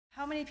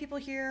How many people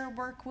here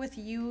work with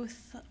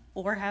youth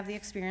or have the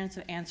experience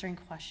of answering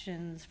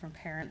questions from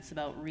parents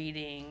about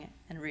reading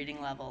and reading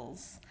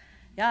levels?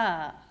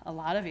 Yeah, a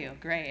lot of you,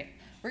 great.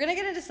 We're gonna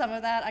get into some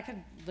of that. I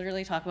could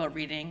literally talk about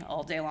reading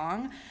all day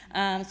long. So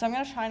I'm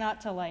gonna try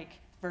not to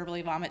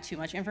verbally vomit too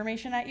much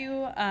information at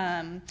you.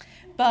 I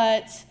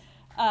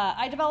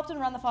developed and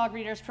run the FOG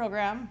Readers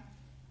program,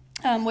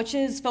 which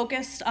is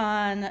focused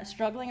on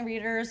struggling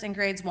readers in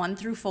grades 1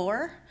 through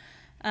 4.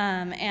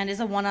 And is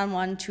a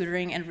one-on-one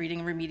tutoring and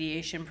reading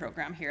remediation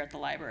program here at the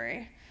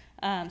library.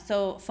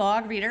 So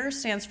FOG Readers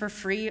stands for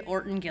Free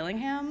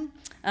Orton-Gillingham.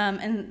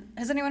 And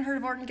has anyone heard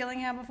of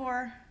Orton-Gillingham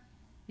before?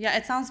 Yeah,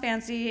 it sounds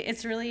fancy.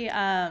 It's really,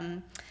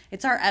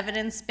 it's our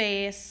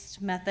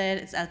evidence-based method.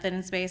 It's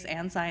evidence-based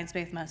and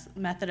science-based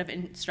method of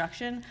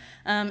instruction.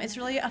 It's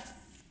really a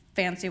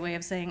fancy way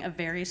of saying a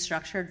very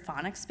structured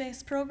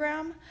phonics-based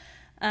program.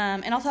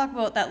 And I'll talk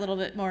about that a little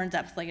bit more in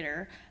depth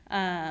later.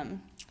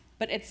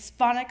 But it's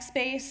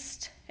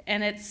phonics-based,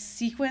 and it's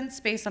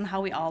sequence-based on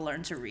how we all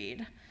learn to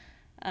read.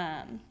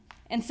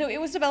 And so it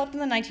was developed in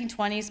the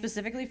 1920s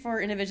specifically for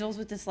individuals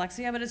with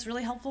dyslexia, but it's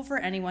really helpful for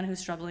anyone who's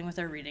struggling with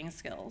their reading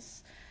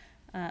skills.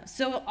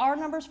 So our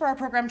numbers for our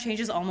program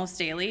changes almost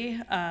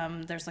daily.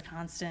 There's a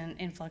constant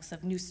influx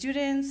of new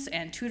students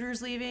and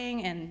tutors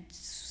leaving and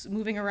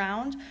moving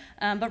around.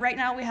 But right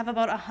now we have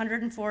about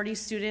 140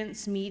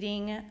 students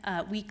meeting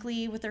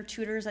weekly with their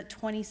tutors at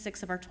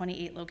 26 of our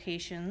 28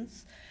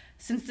 locations.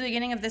 Since the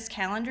beginning of this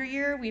calendar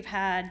year, we've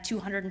had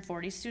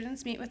 240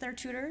 students meet with their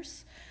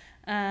tutors.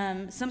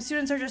 Some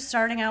students are just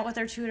starting out with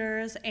their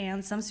tutors,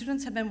 and some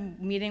students have been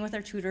meeting with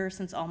their tutors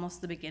since almost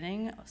the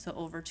beginning, so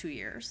over 2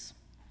 years.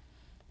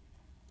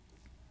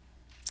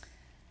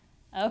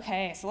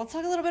 Okay, so let's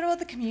talk a little bit about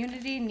the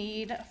community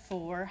need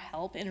for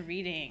help in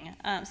reading.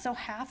 So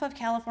half of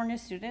California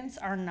students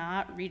are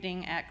not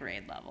reading at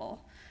grade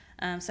level.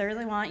 So I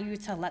really want you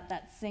to let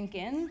that sink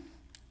in.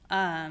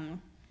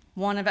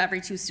 1 of every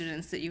 2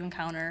 students that you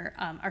encounter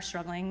are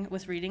struggling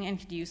with reading and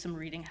could use some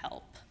reading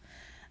help.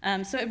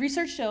 So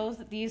research shows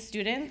that these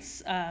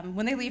students,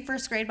 when they leave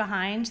first grade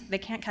behind, they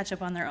can't catch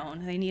up on their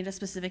own. They need a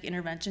specific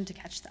intervention to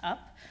catch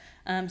up.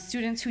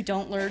 Students who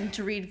don't learn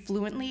to read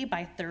fluently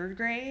by 3rd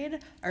grade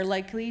are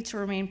likely to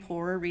remain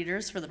poor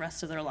readers for the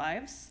rest of their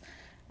lives.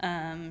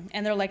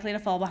 And they're likely to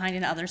fall behind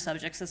in other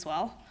subjects as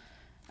well.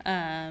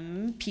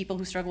 People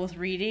who struggle with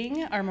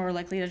reading are more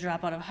likely to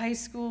drop out of high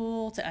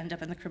school, to end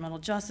up in the criminal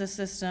justice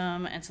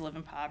system, and to live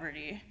in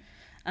poverty.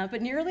 But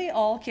nearly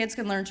all kids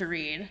can learn to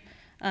read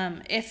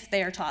if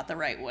they are taught the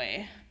right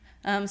way.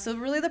 So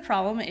really the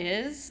problem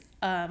is,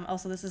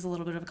 also this is a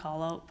little bit of a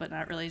call out, but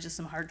not really, just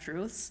some hard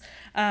truths,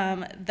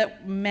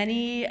 that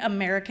many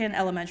American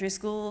elementary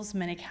schools,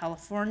 many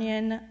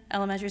Californian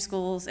elementary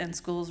schools, and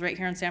schools right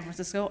here in San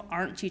Francisco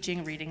aren't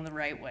teaching reading the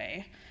right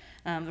way.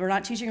 We're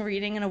not teaching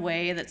reading in a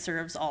way that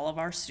serves all of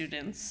our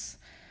students.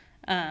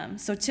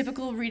 So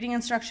typical reading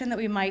instruction that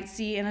we might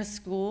see in a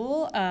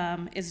school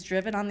is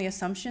driven on the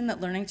assumption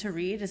that learning to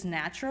read is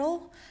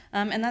natural,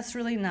 and that's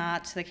really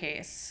not the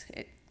case.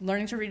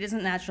 Learning to read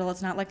isn't natural.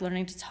 It's not like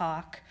learning to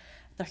talk.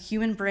 The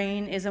human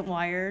brain isn't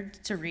wired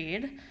to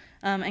read,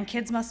 and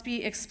kids must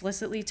be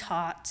explicitly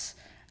taught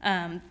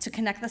to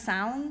connect the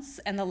sounds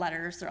and the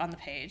letters that are on the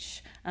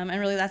page, and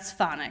really that's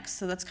phonics,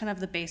 so that's kind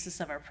of the basis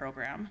of our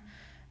program.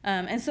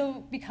 And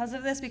so because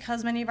of this,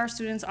 because many of our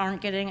students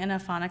aren't getting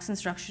enough phonics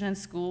instruction in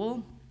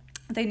school,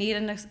 they need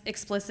an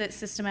explicit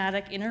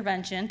systematic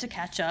intervention to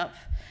catch up,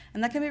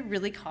 and that can be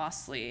really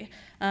costly.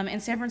 In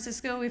San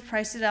Francisco, we've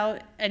priced it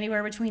out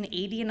anywhere between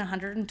 $80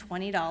 and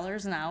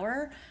 $120 an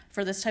hour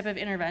for this type of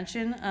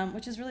intervention,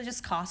 which is really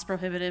just cost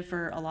prohibitive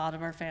for a lot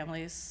of our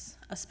families,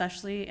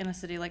 especially in a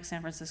city like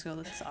San Francisco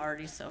that's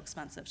already so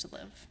expensive to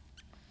live.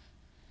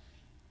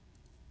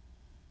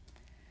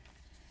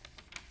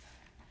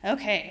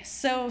 Okay,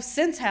 so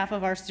since half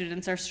of our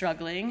students are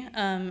struggling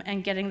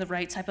and getting the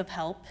right type of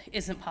help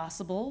isn't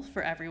possible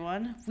for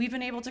everyone, we've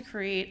been able to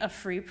create a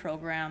free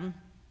program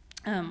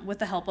with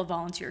the help of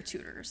volunteer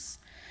tutors.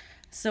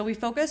 So we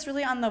focus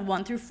really on the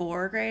 1 through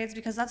 4 grades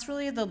because that's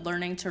really the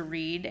learning to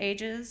read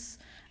ages.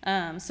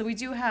 So we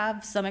do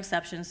have some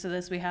exceptions to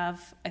this. We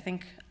have, I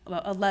think,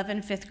 about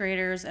 11 5th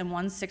graders and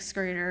 1 6th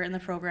grader in the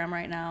program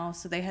right now.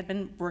 So they had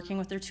been working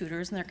with their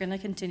tutors, and they're going to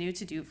continue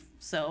to do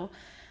so.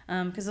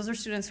 Because those are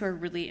students who are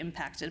really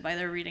impacted by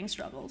their reading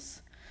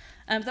struggles.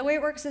 The way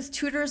it works is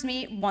tutors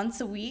meet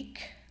once a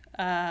week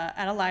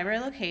at a library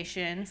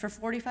location for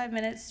 45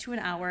 minutes to an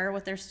hour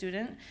with their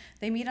student.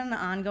 They meet on an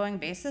ongoing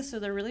basis, so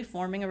they're really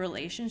forming a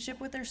relationship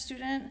with their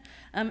student,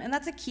 and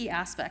that's a key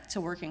aspect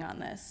to working on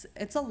this.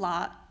 It's a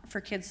lot for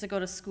kids to go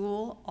to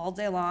school all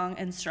day long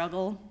and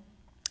struggle,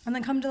 and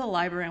then come to the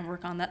library and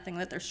work on that thing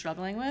that they're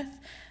struggling with.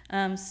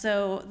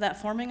 So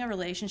that forming a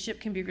relationship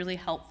can be really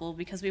helpful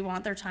because we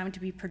want their time to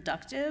be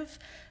productive,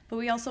 but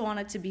we also want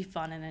it to be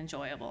fun and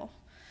enjoyable.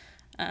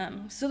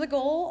 So the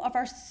goal of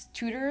our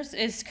tutors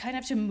is kind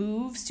of to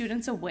move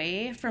students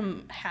away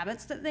from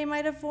habits that they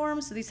might have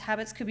formed. So these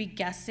habits could be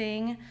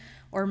guessing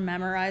or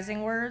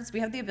memorizing words. We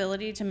have the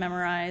ability to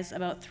memorize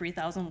about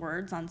 3,000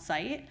 words on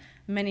site.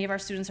 Many of our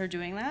students are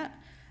doing that.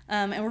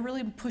 And we're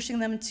really pushing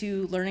them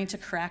to learning to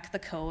crack the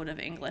code of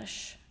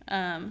English.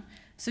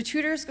 So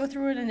tutors go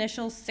through an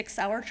initial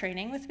 6-hour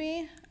training with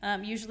me.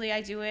 Usually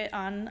I do it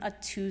on a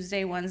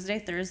Tuesday, Wednesday,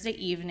 Thursday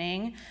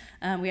evening.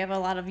 We have a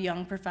lot of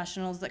young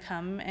professionals that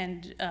come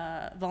and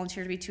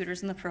volunteer to be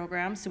tutors in the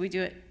program, so we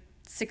do it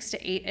 6 to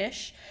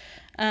 8-ish.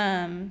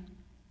 And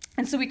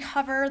so we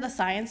cover the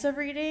science of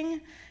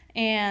reading,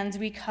 and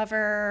we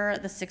cover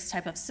the 6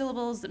 types of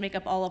syllables that make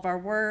up all of our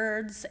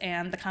words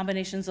and the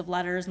combinations of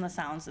letters and the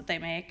sounds that they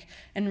make,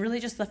 and really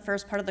just the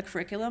first part of the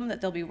curriculum that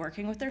they'll be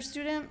working with their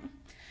student.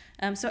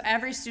 So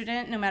every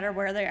student, no matter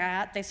where they're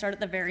at, they start at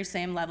the very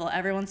same level.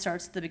 Everyone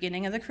starts at the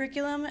beginning of the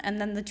curriculum,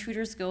 and then the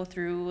tutors go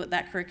through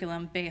that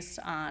curriculum based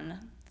on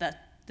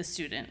the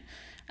student.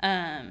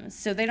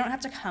 So they don't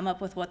have to come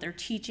up with what they're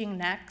teaching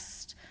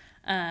next.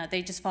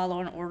 They just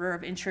follow an order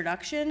of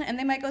introduction, and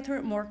they might go through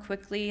it more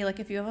quickly. Like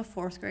if you have a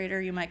 4th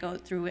grader, you might go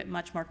through it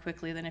much more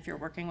quickly than if you're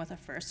working with a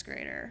 1st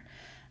grader.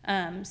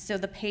 So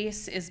the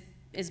pace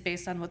is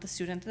based on what the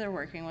student that they're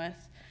working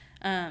with.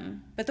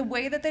 But the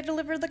way that they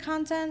deliver the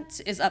content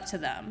is up to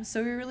them.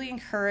 So we really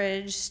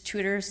encourage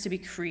tutors to be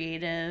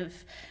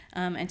creative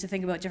and to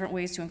think about different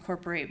ways to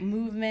incorporate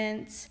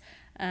movement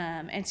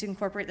and to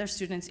incorporate their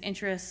students'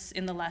 interests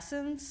in the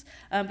lessons.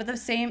 But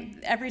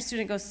every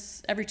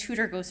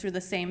tutor goes through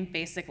the same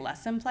basic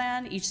lesson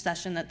plan each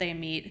session that they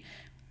meet,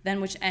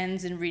 then which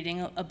ends in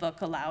reading a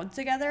book aloud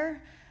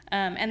together.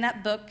 And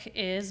that book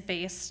is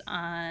based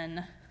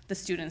on the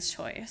student's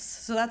choice.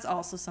 So that's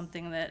also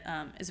something that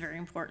is very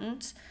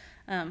important.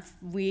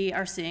 We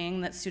are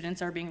seeing that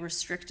students are being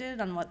restricted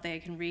on what they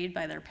can read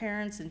by their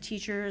parents and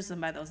teachers and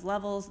by those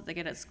levels that they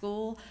get at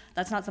school.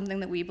 That's not something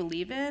that we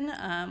believe in.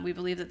 We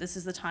believe that this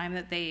is the time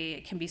that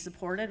they can be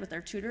supported with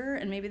their tutor,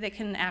 and maybe they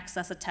can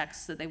access a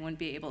text that they wouldn't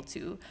be able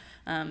to,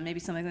 maybe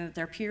something that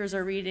their peers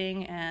are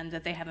reading and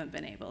that they haven't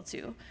been able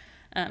to.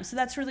 So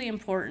that's really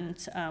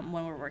important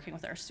when we're working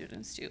with our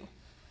students too.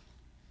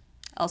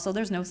 Also,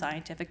 there's no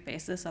scientific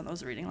basis on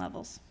those reading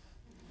levels.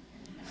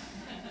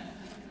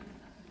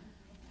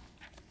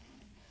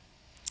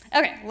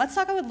 Okay, let's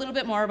talk a little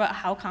bit more about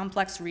how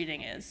complex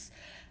reading is.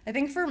 I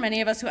think for many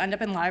of us who end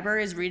up in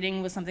libraries,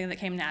 reading was something that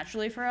came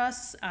naturally for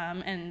us,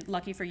 and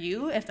lucky for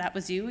you, if that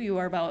was you, you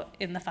are about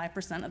in the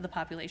 5% of the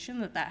population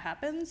that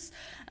happens.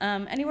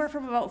 Anywhere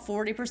from about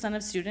 40%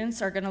 of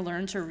students are gonna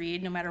learn to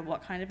read no matter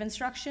what kind of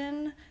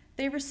instruction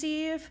they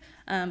receive,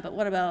 but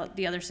what about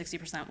the other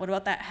 60%? What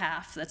about that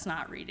half that's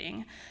not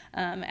reading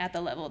at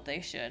the level that they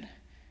should?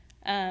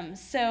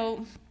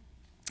 So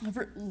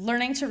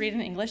learning to read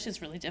in English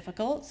is really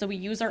difficult, so we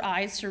use our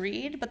eyes to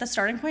read, but the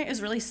starting point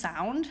is really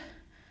sound.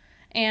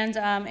 And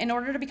in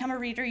order to become a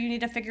reader, you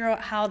need to figure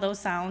out how those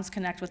sounds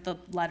connect with the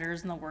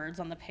letters and the words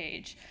on the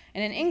page.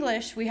 And in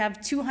English, we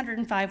have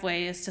 205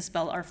 ways to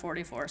spell our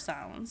 44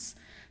 sounds.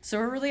 So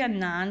we're really a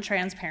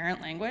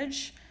non-transparent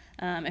language.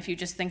 If you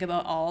just think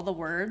about all the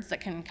words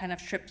that can kind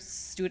of trip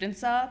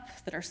students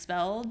up that are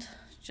spelled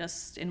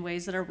just in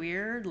ways that are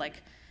weird,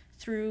 like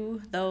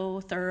through, though,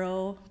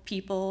 thorough,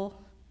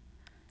 people,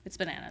 it's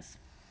bananas.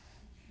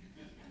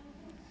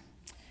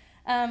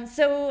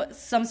 So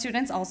some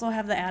students also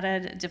have the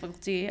added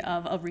difficulty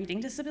of a reading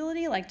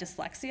disability like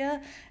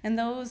dyslexia, and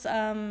those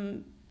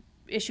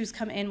issues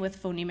come in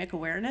with phonemic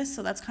awareness,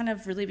 so that's kind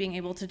of really being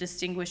able to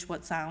distinguish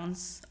what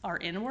sounds are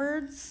in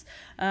words,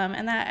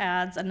 and that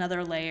adds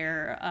another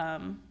layer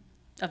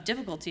of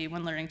difficulty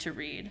when learning to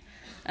read.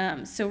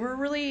 So we're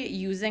really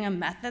using a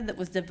method that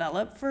was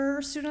developed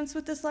for students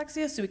with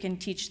dyslexia so we can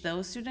teach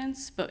those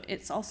students, but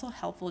it's also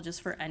helpful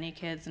just for any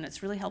kids, and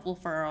it's really helpful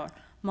for our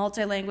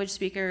multi-language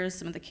speakers,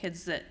 some of the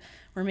kids that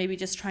were maybe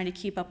just trying to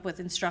keep up with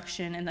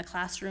instruction in the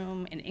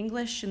classroom in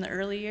English in the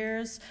early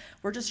years.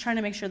 We're just trying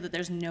to make sure that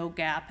there's no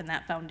gap in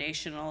that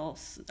foundational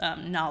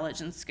knowledge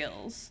and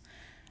skills.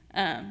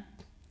 But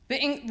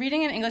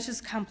reading in English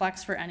is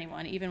complex for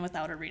anyone, even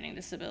without a reading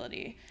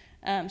disability.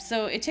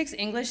 So it takes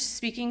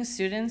English-speaking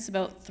students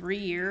about 3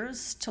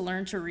 years to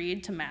learn to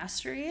read to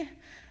mastery.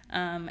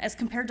 As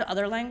compared to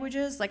other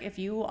languages, like if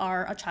you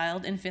are a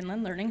child in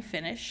Finland learning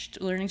Finnish,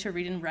 learning to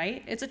read and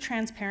write, it's a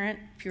transparent,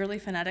 purely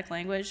phonetic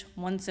language,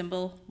 one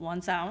symbol,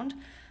 one sound.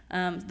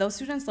 Those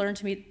students learn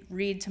to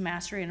read to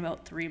mastery in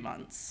about 3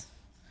 months.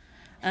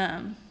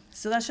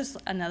 So that's just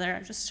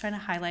just trying to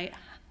highlight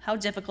how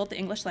difficult the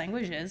English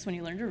language is when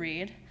you learn to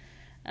read.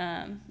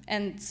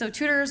 And so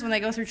tutors, when they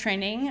go through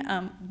training,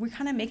 we're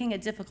kind of making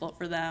it difficult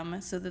for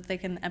them so that they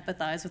can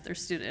empathize with their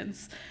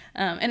students.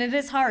 And it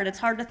is hard. It's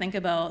hard to think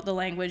about the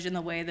language in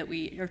the way that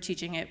we are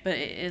teaching it, but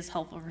it is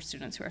helpful for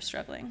students who are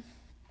struggling.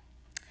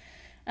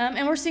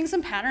 And we're seeing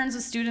some patterns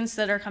of students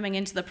that are coming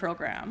into the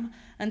program.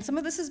 And some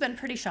of this has been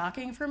pretty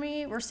shocking for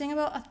me. We're seeing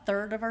about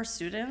 1/3 of our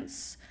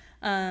students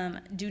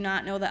do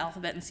not know the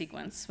alphabet in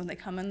sequence when they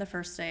come in the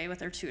first day with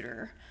their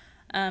tutor.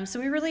 So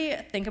we really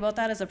think about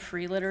that as a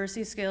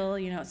pre-literacy skill.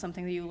 It's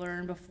something that you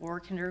learn before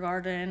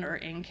kindergarten or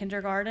in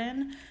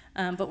kindergarten.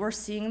 But we're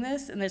seeing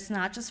this, and it's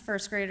not just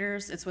first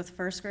graders, it's with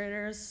first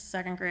graders,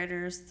 second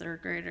graders,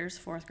 third graders,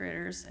 fourth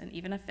graders, and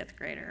even a fifth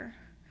grader.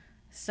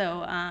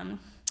 So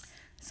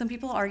some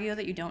people argue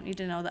that you don't need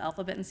to know the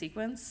alphabet in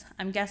sequence.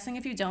 I'm guessing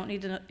if you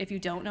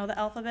don't know the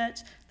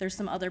alphabet, there's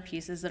some other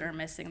pieces that are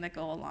missing that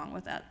go along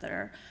with that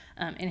are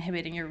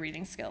inhibiting your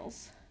reading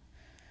skills.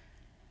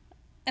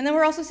 And then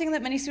we're also seeing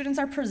that many students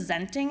are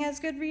presenting as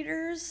good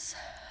readers,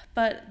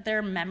 but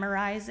they're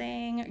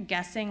memorizing,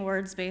 guessing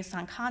words based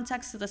on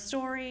context of the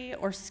story,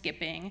 or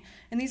skipping.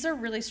 And these are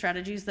really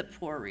strategies that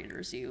poor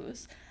readers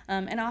use.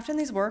 And often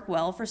these work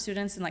well for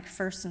students in like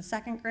first and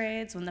second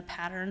grades when the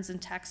patterns in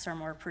text are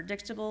more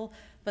predictable,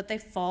 but they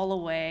fall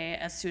away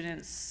as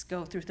students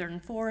go through third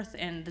and fourth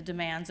and the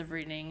demands of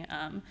reading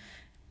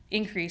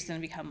increase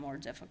and become more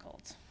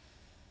difficult.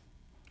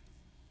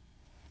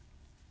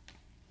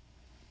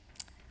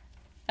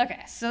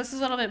 Okay, so this is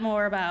a little bit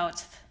more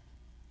about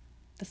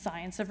the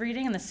science of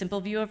reading and the simple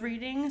view of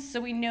reading.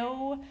 So we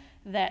know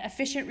that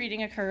efficient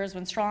reading occurs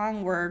when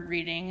strong word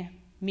reading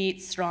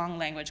meets strong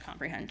language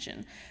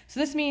comprehension. So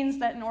this means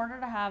that in order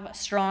to have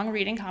strong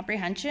reading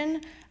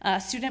comprehension,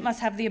 a student must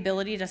have the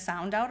ability to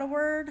sound out a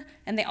word,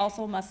 and they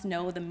also must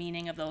know the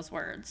meaning of those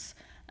words.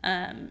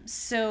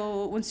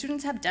 So when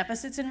students have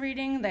deficits in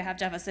reading, they have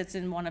deficits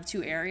in one of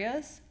two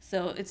areas.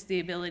 So it's the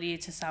ability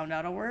to sound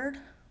out a word,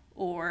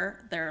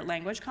 or their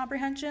language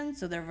comprehension,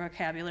 so their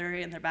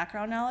vocabulary and their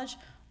background knowledge,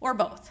 or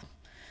both,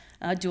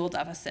 dual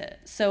deficit.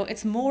 So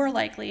it's more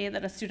likely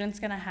that a student's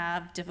gonna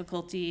have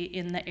difficulty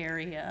in the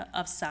area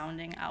of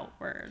sounding out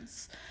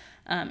words,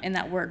 in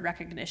that word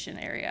recognition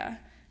area.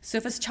 So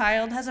if a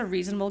child has a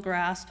reasonable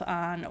grasp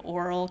on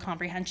oral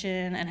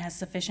comprehension and has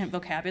sufficient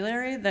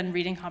vocabulary, then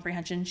reading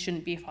comprehension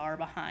shouldn't be far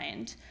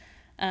behind.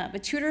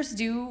 But tutors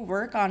do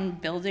work on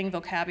building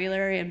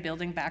vocabulary and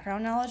building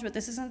background knowledge, but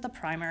this isn't the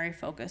primary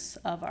focus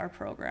of our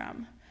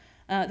program.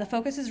 The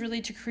focus is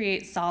really to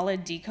create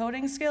solid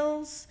decoding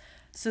skills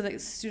so that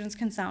students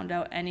can sound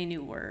out any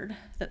new word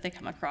that they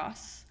come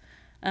across.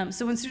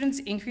 So when students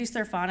increase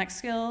their phonics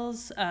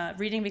skills,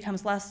 reading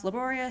becomes less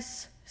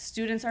laborious.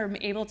 Students are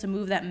able to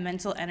move that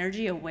mental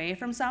energy away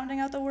from sounding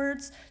out the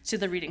words to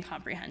the reading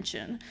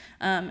comprehension.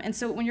 And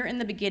so when you're in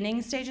the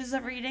beginning stages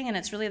of reading and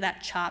it's really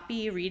that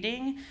choppy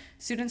reading,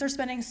 students are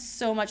spending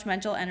so much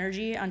mental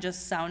energy on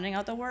just sounding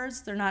out the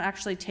words, they're not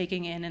actually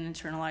taking in and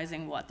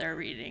internalizing what they're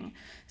reading.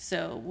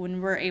 So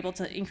when we're able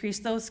to increase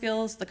those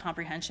skills, the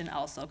comprehension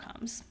also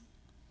comes.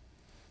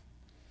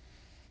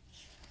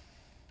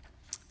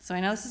 So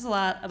I know this is a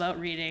lot about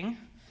reading,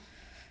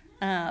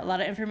 a lot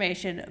of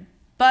information,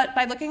 but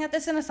by looking at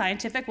this in a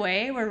scientific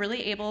way, we're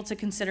really able to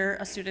consider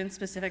a student's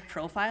specific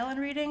profile in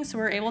reading. So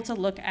we're able to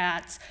look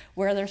at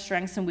where their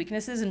strengths and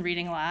weaknesses in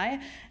reading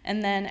lie.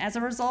 And then as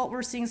a result,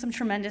 we're seeing some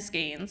tremendous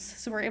gains.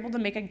 So we're able to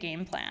make a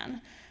game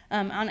plan.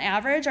 On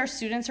average, our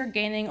students are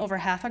gaining over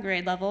half a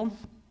grade level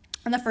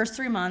in the first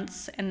 3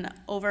 months and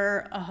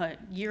over a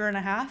year and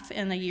a half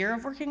in a year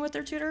of working with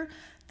their tutor.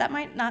 That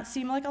might not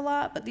seem like a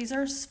lot, but these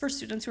are for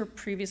students who are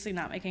previously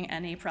not making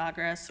any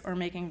progress or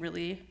making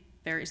really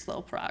very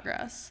slow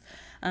progress.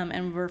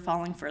 And we're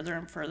falling further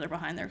and further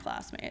behind their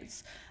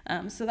classmates.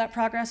 So that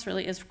progress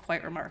really is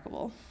quite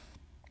remarkable.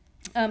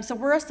 So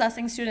we're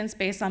assessing students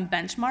based on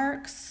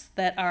benchmarks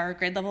that are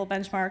grade level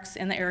benchmarks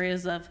in the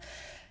areas of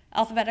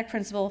alphabetic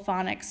principle,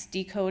 phonics,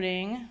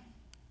 decoding,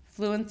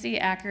 fluency,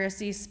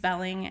 accuracy,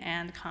 spelling,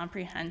 and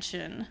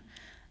comprehension.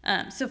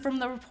 So from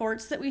the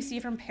reports that we see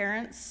from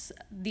parents,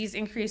 these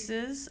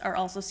increases are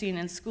also seen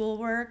in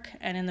schoolwork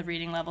and in the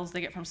reading levels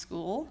they get from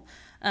school.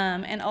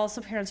 And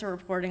also parents are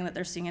reporting that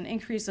they're seeing an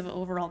increase of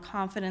overall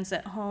confidence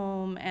at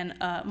home and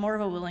more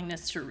of a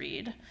willingness to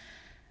read.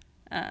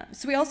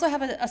 So we also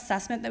have an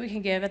assessment that we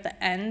can give at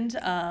the end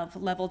of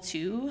level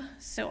 2.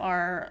 So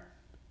our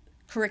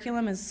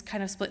curriculum is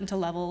kind of split into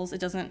levels. It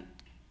doesn't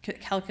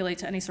calculate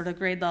to any sort of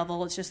grade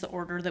level. It's just the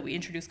order that we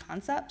introduce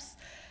concepts.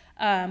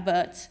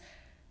 But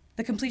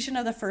the completion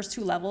of the first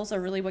 2 levels are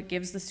really what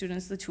gives the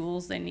students the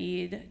tools they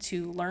need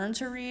to learn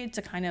to read,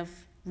 to kind of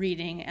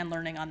reading and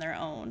learning on their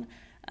own.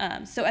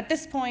 So at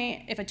this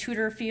point, if a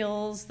tutor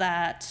feels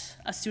that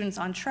a student's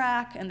on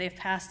track and they've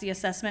passed the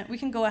assessment, we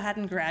can go ahead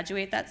and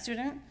graduate that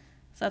student.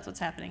 So that's what's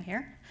happening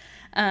here.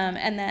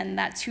 And then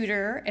that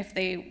tutor, if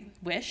they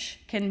wish,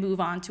 can move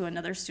on to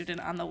another student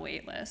on the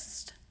wait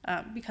list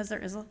because there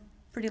is a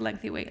pretty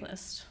lengthy wait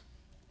list.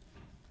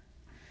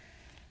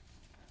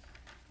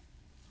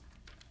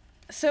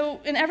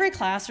 So in every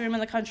classroom in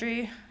the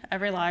country,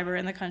 every library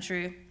in the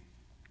country,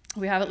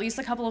 we have at least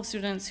a couple of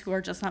students who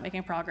are just not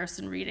making progress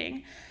in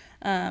reading.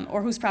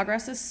 Or whose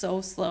progress is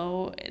so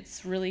slow,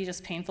 it's really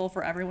just painful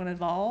for everyone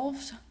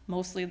involved,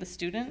 mostly the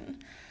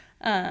student.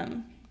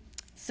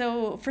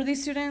 So for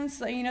these students,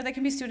 they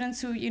can be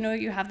students who,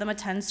 you have them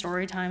attend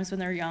story times when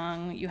they're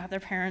young, you have their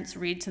parents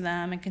read to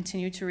them and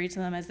continue to read to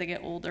them as they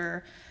get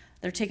older.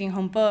 They're taking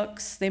home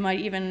books, they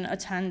might even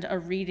attend a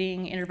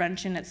reading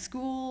intervention at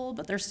school,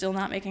 but they're still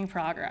not making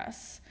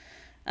progress.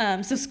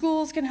 So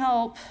schools can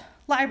help,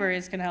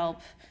 libraries can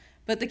help,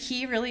 but the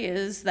key really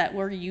is that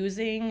we're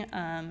using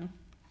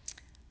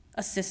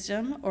a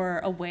system or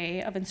a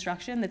way of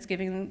instruction that's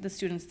giving the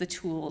students the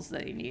tools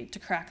that they need to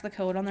crack the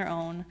code on their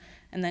own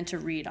and then to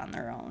read on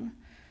their own.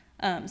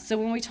 So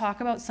when we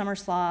talk about summer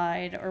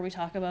slide or we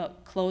talk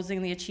about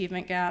closing the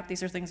achievement gap,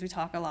 these are things we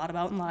talk a lot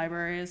about in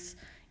libraries.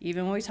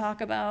 Even when we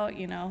talk about,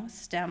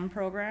 STEM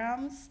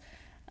programs,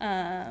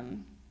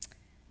 arming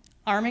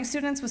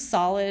students with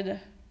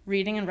solid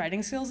reading and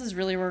writing skills is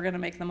really where we're going to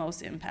make the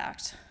most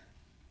impact.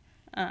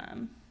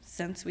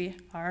 Since we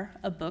are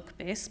a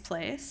book-based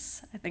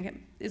place, I think it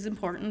is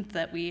important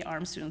that we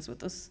arm students with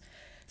those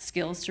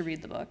skills to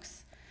read the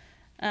books.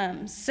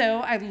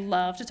 So I'd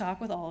love to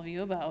talk with all of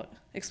you about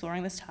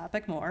exploring this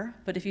topic more,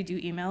 but if you do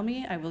email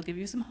me, I will give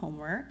you some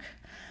homework.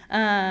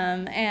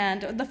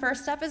 And the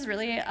first step is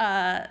really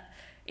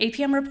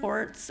APM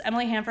reports.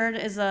 Emily Hanford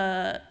is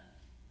a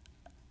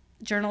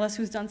journalist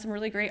who's done some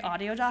really great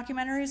audio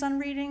documentaries on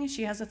reading.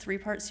 She has a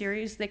 3-part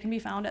series. They can be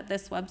found at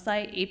this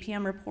website,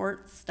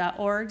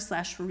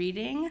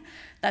 apmreports.org/reading.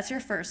 That's your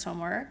first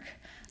homework.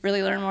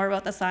 Really learn more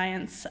about the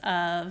science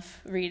of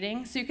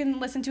reading. So you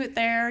can listen to it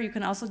there. You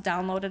can also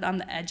download it on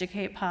the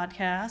Educate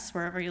podcast,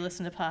 wherever you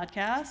listen to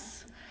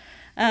podcasts.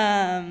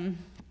 And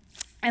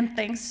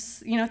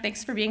thanks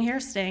for being here,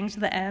 staying to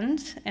the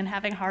end, and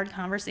having hard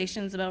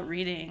conversations about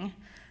reading.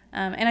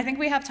 And I think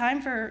we have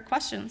time for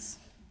questions.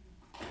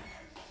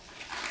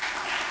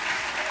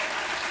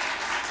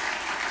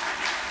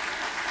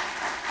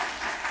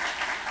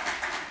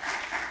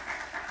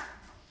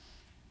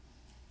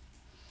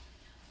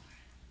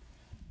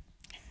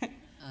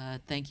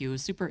 Thank you. It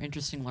was super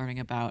interesting learning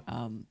about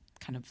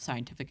kind of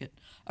scientific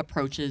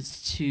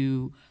approaches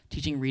to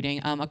teaching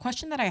reading. A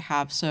question that I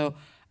have, so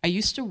I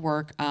used to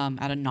work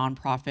at a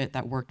nonprofit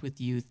that worked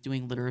with youth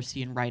doing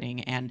literacy and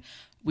writing, and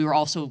we were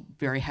also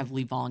very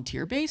heavily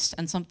volunteer-based,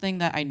 and something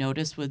that I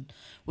noticed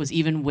was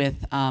even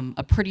with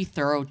a pretty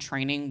thorough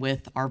training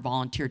with our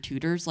volunteer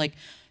tutors, like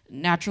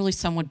naturally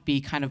some would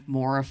be kind of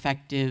more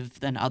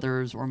effective than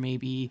others, or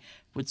maybe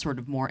would sort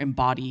of more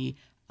embody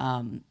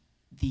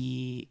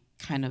the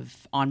kind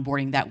of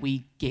onboarding that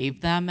we gave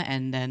them,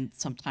 and then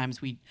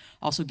sometimes we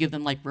also give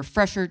them like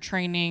refresher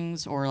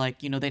trainings, or like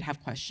they'd have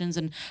questions.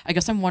 And I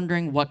guess I'm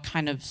wondering what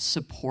kind of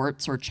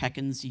supports or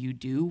check-ins do you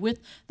do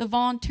with the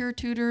volunteer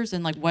tutors,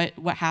 and like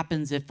what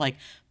happens if like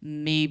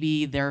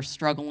maybe they're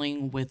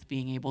struggling with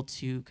being able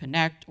to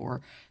connect or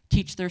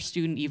teach their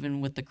student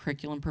even with the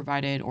curriculum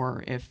provided,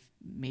 or if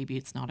maybe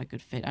it's not a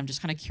good fit. I'm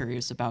just kind of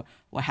curious about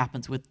what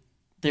happens with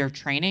their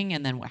training,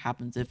 and then what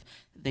happens if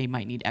they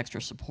might need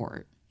extra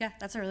support. Yeah,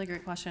 that's a really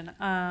great question.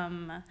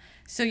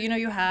 So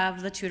you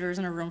have the tutors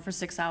in a room for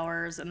 6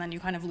 hours, and then you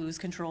kind of lose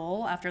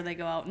control after they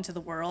go out into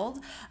the world.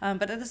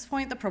 But at this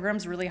point, the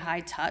program's really high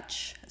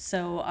touch.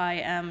 So I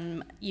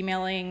am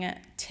emailing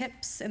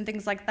tips and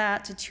things like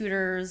that to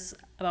tutors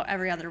about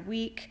every other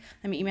week.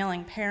 I'm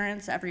emailing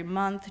parents every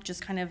month,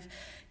 just kind of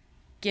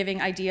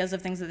giving ideas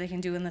of things that they can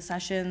do in the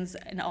sessions,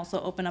 and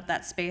also open up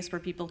that space where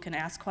people can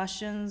ask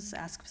questions,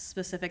 ask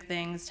specific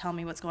things, tell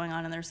me what's going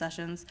on in their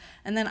sessions.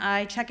 And then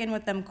I check in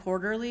with them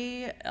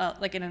quarterly,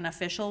 like in an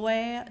official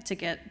way, to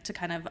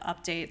kind of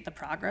update the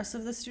progress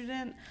of the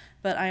student.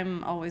 But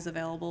I'm always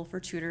available for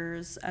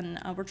tutors, and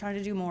we're trying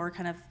to do more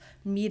kind of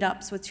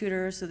meetups with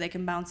tutors so they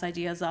can bounce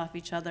ideas off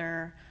each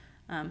other,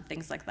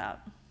 things like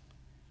that.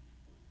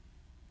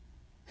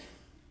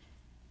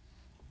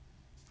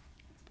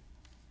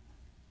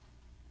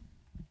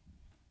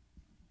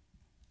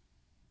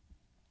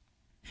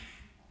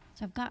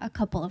 So I've got a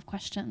couple of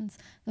questions.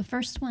 The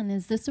first one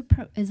is this a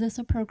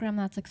program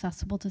that's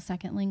accessible to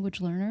second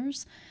language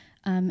learners?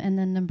 And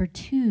then number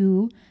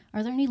 2,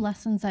 are there any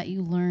lessons that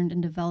you learned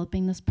in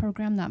developing this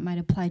program that might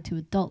apply to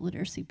adult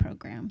literacy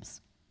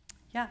programs?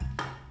 Yeah.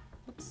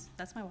 Oops,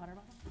 that's my water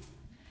bottle.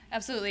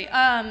 Absolutely.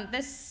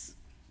 This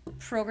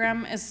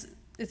program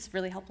it's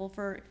really helpful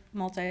for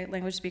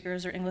multi-language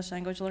speakers or English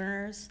language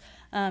learners.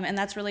 And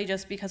that's really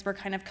just because we're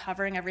kind of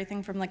covering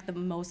everything from like the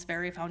most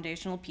very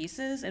foundational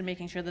pieces and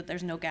making sure that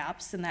there's no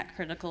gaps in that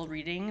critical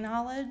reading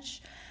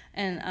knowledge.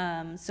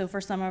 And so for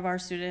some of our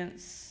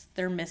students,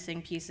 they're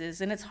missing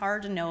pieces. And it's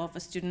hard to know if a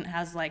student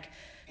has like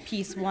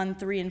piece 1,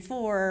 3, and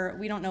 4.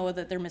 We don't know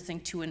that they're missing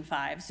 2 and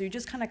 5. So you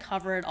just kind of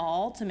cover it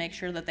all to make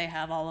sure that they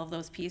have all of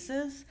those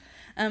pieces.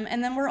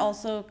 And then we're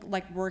also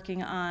like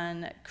working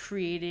on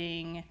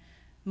creating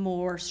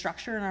more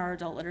structure in our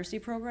adult literacy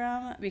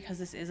program, because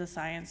this is a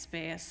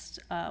science-based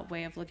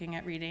way of looking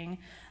at reading.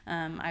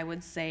 I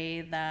would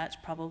say that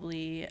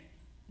probably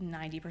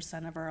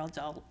 90% of our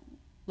adult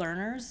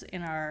learners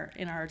in our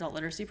adult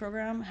literacy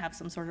program have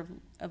some sort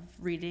of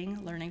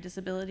reading learning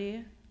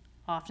disability,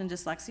 often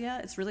dyslexia.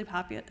 It's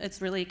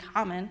really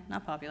common,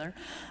 not popular.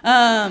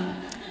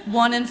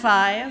 1 in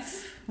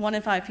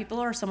 5 people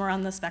are somewhere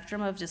on the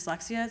spectrum of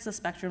dyslexia. It's a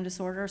spectrum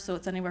disorder, so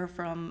it's anywhere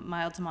from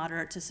mild to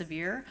moderate to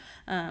severe.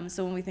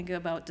 So when we think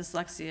about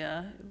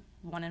dyslexia,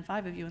 1 in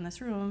 5 of you in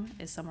this room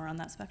is somewhere on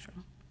that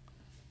spectrum.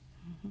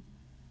 Mm-hmm.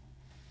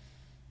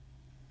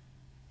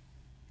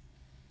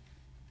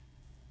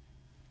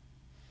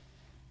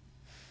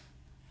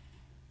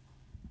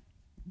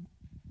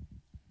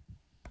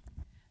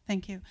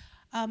 Thank you.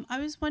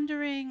 I was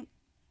wondering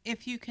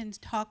if you can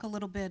talk a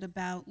little bit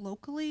about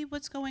locally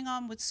what's going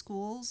on with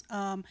schools.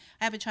 I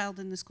have a child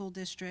in the school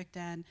district,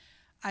 and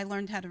I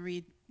learned how to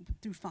read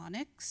through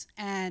phonics,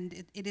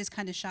 and it is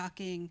kind of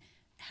shocking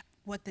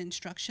what the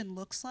instruction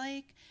looks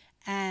like.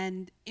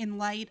 And in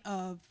light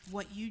of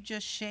what you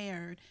just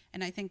shared,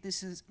 and I think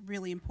this is a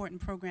really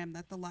important program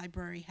that the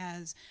library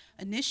has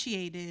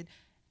initiated,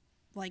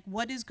 like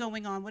what is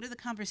going on? What are the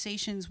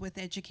conversations with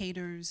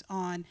educators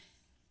on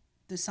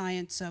the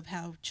science of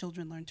how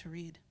children learn to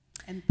read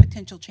and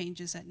potential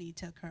changes that need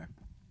to occur?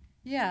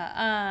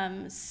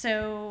 Yeah,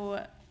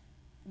 so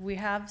we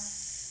have,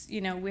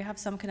 we have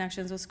some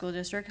connections with school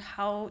district.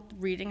 How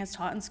reading is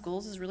taught in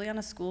schools is really on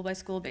a school by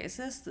school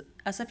basis. The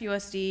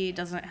SFUSD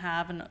doesn't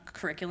have a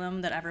curriculum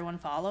that everyone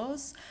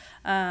follows,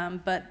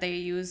 but they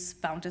use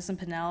Fountas and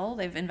Pinnell.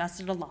 They've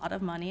invested a lot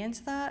of money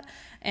into that.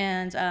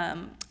 And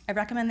I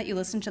recommend that you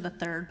listen to the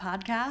third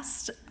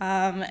podcast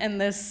in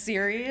this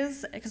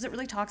series, because it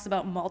really talks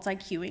about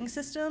multi-cueing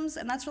systems.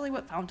 And that's really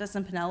what Fountas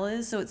and Pinnell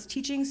is. So it's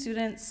teaching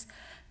students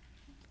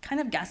kind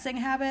of guessing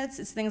habits.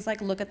 It's things like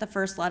look at the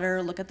first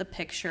letter, look at the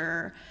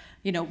picture,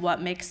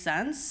 what makes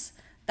sense.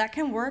 That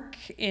can work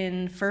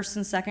in first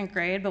and second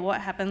grade, but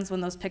what happens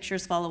when those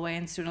pictures fall away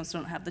and students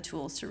don't have the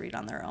tools to read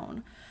on their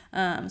own?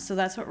 So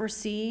that's what we're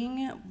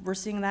seeing. We're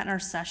seeing that in our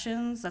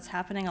sessions. That's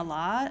happening a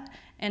lot.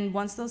 And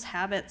once those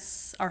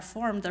habits are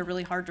formed, they're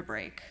really hard to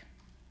break.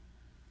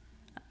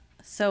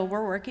 So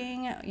we're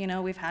working,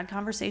 we've had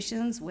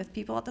conversations with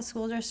people at the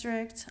school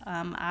district.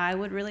 I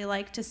would really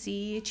like to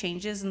see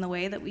changes in the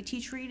way that we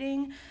teach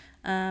reading,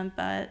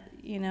 but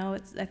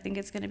I think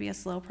it's going to be a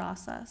slow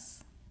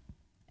process.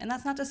 And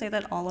that's not to say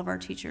that all of our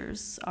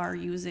teachers are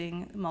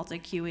using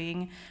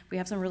multi-cueing. We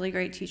have some really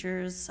great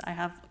teachers. I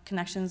have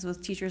connections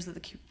with teachers at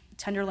the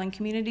Tenderloin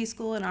Community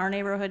School in our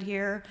neighborhood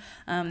here.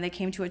 They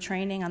came to a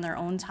training on their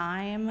own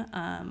time,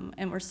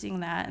 and we're seeing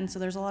that. And so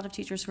there's a lot of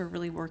teachers who are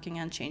really working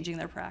on changing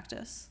their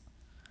practice.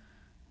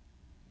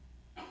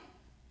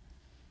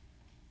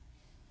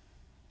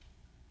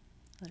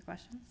 Other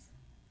questions?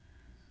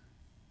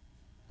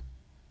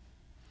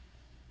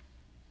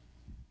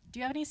 Do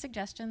you have any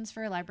suggestions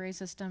for library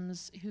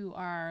systems who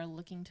are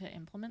looking to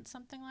implement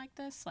something like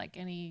this? Like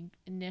any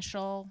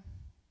initial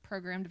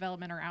program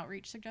development or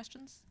outreach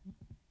suggestions?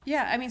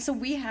 Yeah, so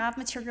we have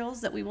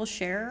materials that we will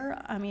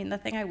share. The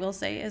thing I will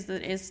say is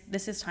that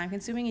this is time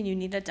consuming and you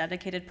need a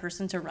dedicated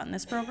person to run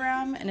this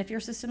program. And if your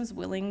system is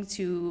willing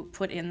to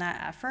put in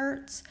that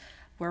effort,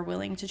 we're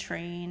willing to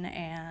train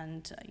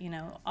and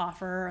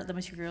offer the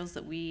materials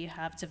that we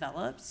have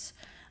developed.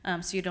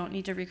 So you don't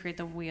need to recreate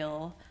the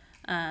wheel,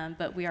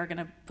 but we are going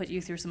to put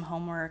you through some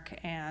homework,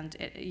 and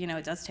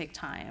it does take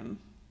time.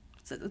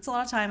 It's a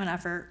lot of time and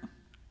effort,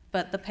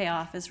 but the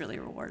payoff is really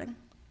rewarding.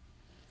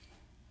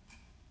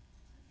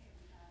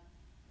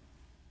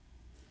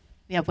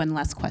 We have one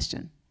last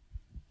question.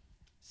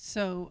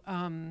 So,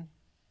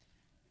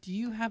 do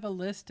you have a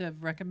list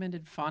of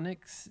recommended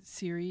phonics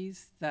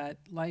series that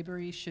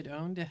libraries should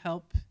own to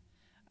help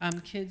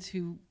kids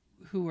who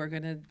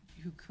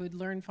could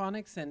learn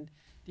phonics? And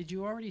did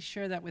you already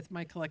share that with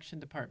my collection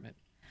department?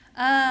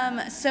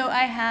 So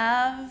I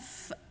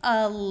have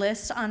a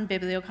list on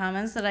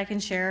BiblioCommons that I can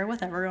share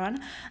with everyone,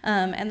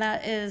 and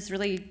that is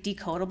really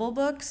decodable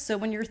books. So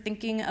when you're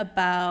thinking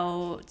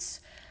about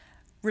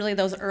really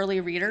those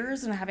early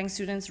readers and having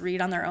students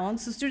read on their own.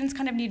 So students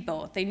kind of need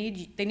both. They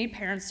need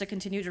parents to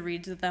continue to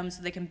read to them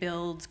so they can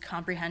build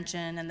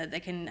comprehension and that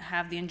they can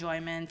have the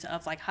enjoyment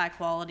of like high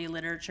quality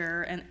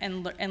literature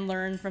and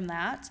learn from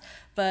that.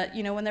 But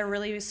when they're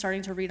really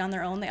starting to read on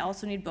their own, they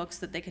also need books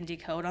that they can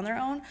decode on their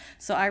own.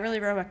 So I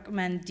really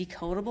recommend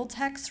decodable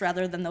texts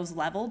rather than those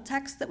leveled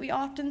texts that we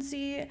often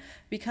see,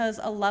 because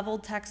a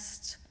leveled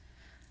text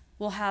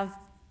will have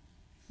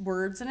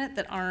words in it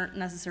that aren't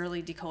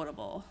necessarily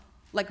decodable.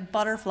 Like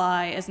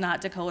butterfly is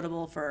not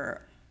decodable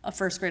for a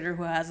first grader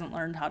who hasn't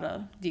learned how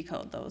to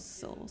decode those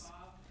syllables.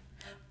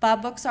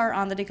 Bob books are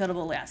on the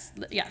decodable list.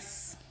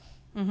 Yes.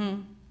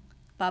 Mm-hmm.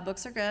 Bob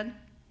books are good.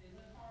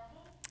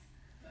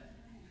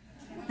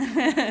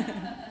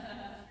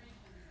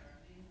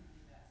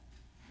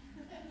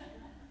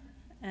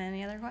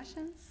 Any other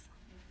questions?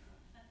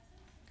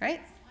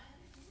 Great.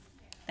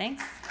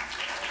 Thanks.